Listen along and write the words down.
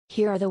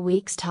Here are the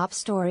week's top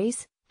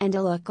stories, and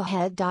a look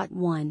ahead.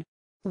 1.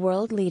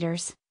 World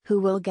leaders,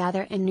 who will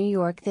gather in New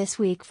York this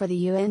week for the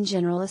UN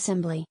General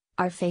Assembly,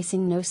 are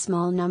facing no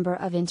small number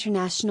of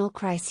international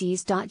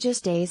crises.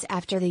 Just days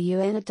after the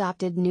UN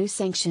adopted new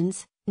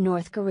sanctions,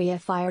 North Korea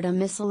fired a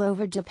missile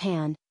over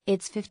Japan,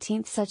 its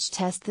 15th such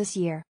test this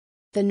year.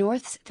 The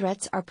North's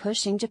threats are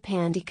pushing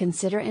Japan to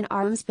consider an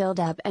arms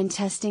buildup and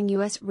testing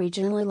U.S.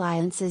 regional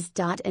alliances.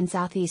 In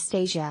Southeast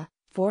Asia,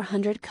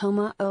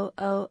 400,000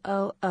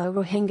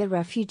 Rohingya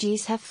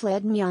refugees have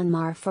fled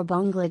Myanmar for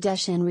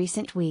Bangladesh in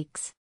recent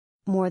weeks.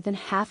 More than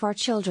half are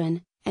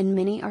children, and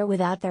many are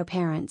without their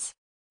parents.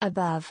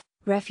 Above,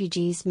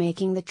 refugees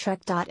making the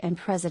trek. And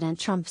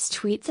President Trump's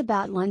tweets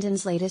about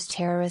London's latest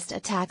terrorist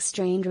attack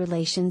strained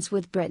relations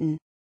with Britain.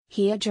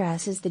 He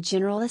addresses the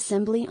General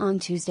Assembly on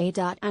Tuesday.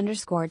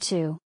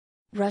 2.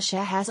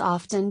 Russia has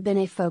often been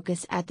a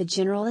focus at the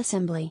General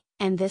Assembly,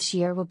 and this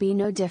year will be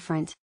no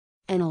different.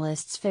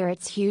 Analysts fear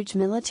its huge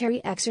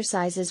military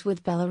exercises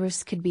with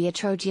Belarus could be a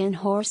Trojan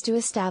horse to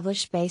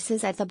establish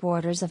bases at the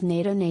borders of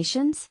NATO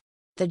nations.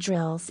 The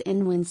drills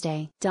in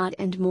Wednesday.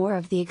 And more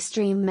of the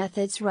extreme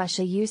methods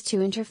Russia used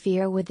to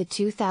interfere with the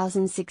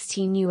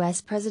 2016 U.S.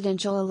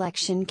 presidential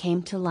election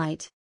came to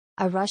light.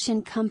 A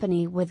Russian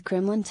company with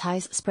Kremlin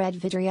ties spread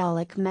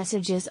vitriolic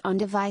messages on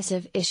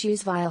divisive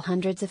issues via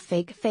hundreds of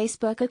fake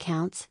Facebook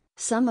accounts,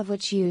 some of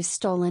which use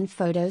stolen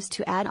photos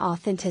to add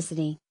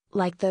authenticity,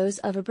 like those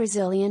of a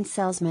Brazilian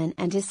salesman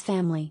and his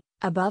family.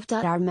 Above.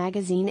 Our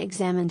magazine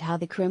examined how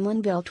the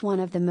Kremlin built one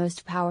of the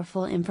most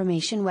powerful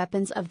information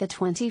weapons of the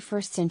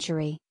 21st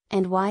century,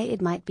 and why it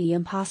might be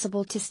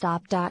impossible to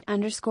stop.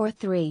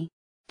 3.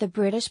 The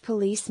British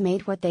police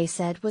made what they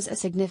said was a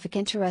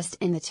significant arrest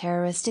in the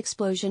terrorist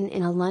explosion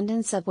in a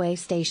London subway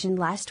station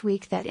last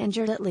week that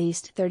injured at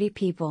least 30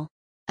 people.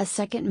 A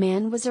second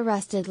man was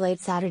arrested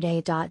late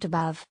Saturday.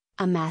 Above,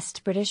 a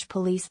masked British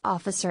police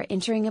officer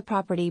entering a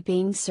property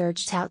being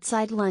searched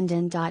outside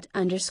London.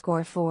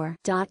 4.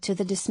 To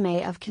the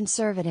dismay of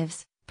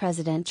conservatives,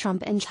 President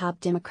Trump and top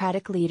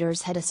Democratic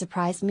leaders had a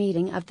surprise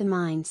meeting of the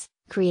minds,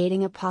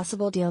 creating a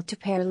possible deal to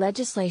pair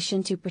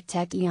legislation to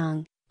protect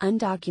young,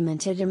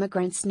 undocumented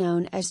immigrants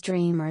known as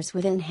Dreamers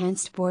with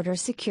enhanced border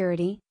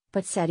security,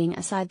 but setting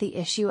aside the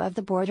issue of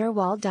the border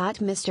wall.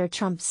 Mr.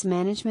 Trump's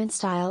management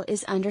style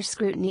is under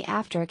scrutiny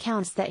after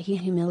accounts that he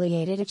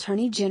humiliated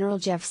Attorney General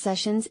Jeff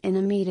Sessions in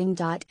a meeting.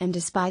 And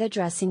despite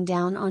addressing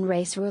down on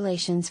race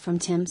relations from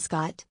Tim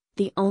Scott,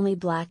 the only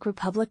black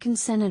Republican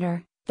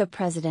senator, the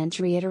president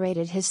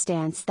reiterated his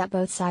stance that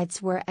both sides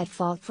were at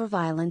fault for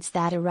violence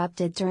that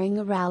erupted during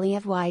a rally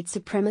of white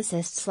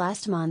supremacists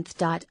last month.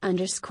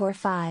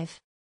 5.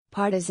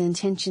 Partisan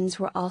tensions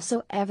were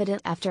also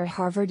evident after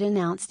Harvard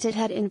announced it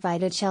had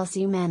invited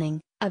Chelsea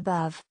Manning,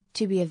 above,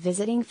 to be a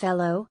visiting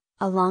fellow,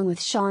 along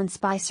with Sean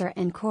Spicer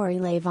and Corey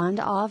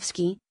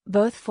Lewandowski,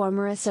 both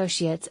former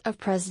associates of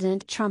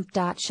President Trump.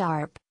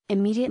 Sharp,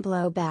 immediate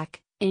blowback,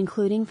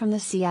 including from the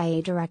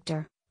CIA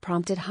director,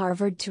 prompted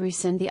Harvard to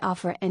rescind the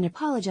offer and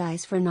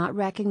apologize for not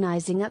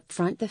recognizing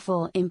upfront the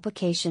full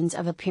implications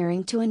of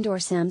appearing to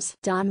endorse Ms.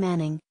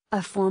 Manning,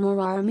 a former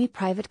Army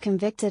private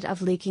convicted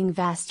of leaking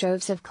vast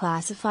troves of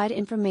classified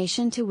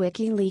information to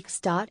WikiLeaks.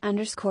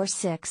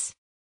 6.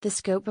 The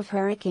scope of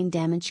hurricane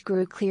damage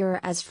grew clearer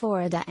as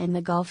Florida and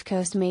the Gulf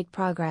Coast made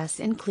progress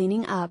in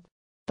cleaning up.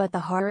 But the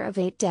horror of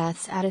 8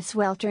 deaths at a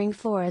sweltering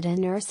Florida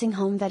nursing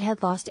home that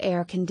had lost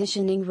air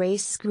conditioning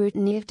raised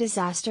scrutiny of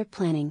disaster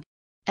planning.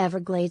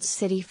 Everglades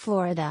City,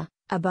 Florida,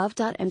 above.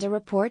 And a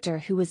reporter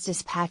who was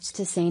dispatched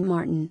to St.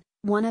 Martin,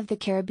 one of the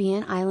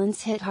Caribbean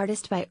islands hit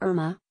hardest by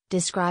Irma,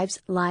 describes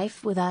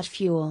life without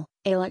fuel,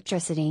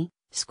 electricity,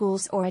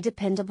 schools or a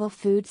dependable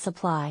food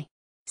supply.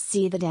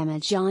 See the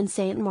damage on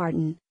St.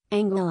 Martin,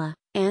 Anguilla,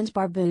 and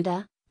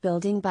Barbuda,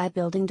 building by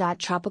building.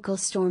 Tropical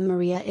Storm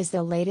Maria is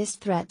the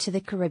latest threat to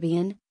the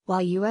Caribbean,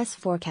 while U.S.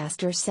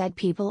 forecasters said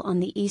people on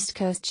the East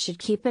Coast should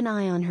keep an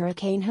eye on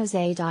Hurricane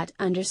Jose.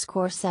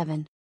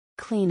 7.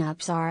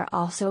 Cleanups are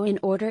also in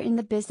order in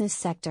the business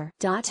sector.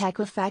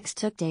 Equifax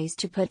took days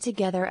to put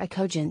together a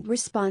cogent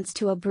response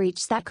to a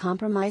breach that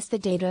compromised the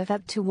data of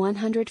up to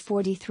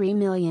 143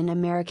 million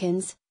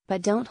Americans,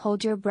 but don't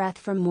hold your breath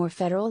for more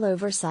federal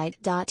oversight.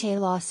 A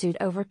lawsuit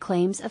over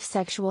claims of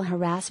sexual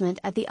harassment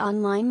at the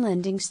online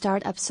lending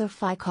startup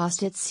SoFi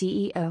cost its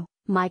CEO,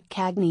 Mike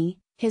Cagney,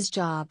 his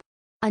job.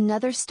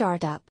 Another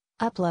startup,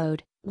 Upload,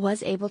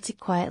 was able to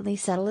quietly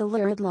settle a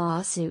lurid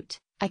lawsuit.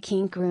 A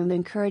kink room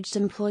encouraged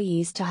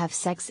employees to have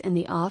sex in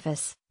the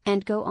office,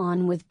 and go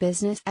on with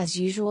business as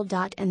usual.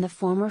 And the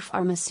former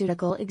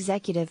pharmaceutical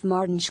executive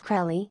Martin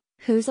Shkreli,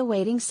 who's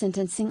awaiting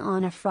sentencing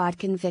on a fraud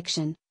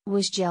conviction,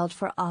 was jailed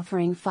for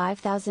offering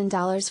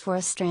 $5,000 for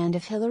a strand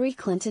of Hillary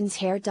Clinton's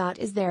hair.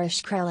 Is there a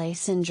Shkreli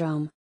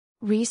syndrome?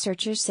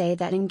 Researchers say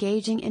that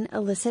engaging in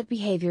illicit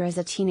behavior as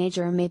a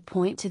teenager may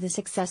point to the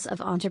success of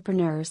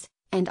entrepreneurs,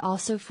 and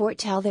also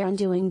foretell their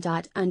undoing.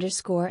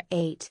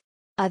 8.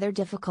 Other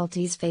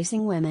difficulties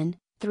facing women: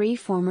 3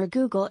 former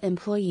Google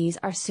employees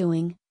are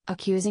suing,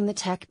 accusing the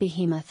tech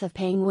behemoth of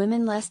paying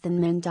women less than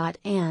men.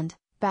 And,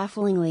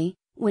 bafflingly,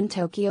 When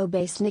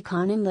Tokyo-based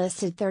Nikon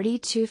enlisted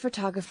 32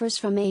 photographers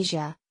from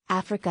Asia,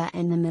 Africa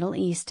and the Middle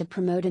East to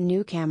promote a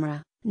new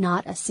camera,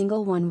 not a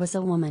single one was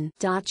a woman.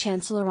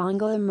 Chancellor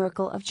Angela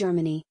Merkel of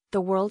Germany, the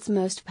world's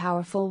most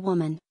powerful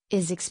woman,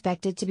 is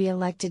expected to be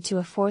elected to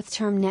a fourth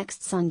term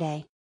next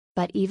Sunday.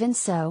 But even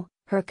so,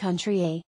 her country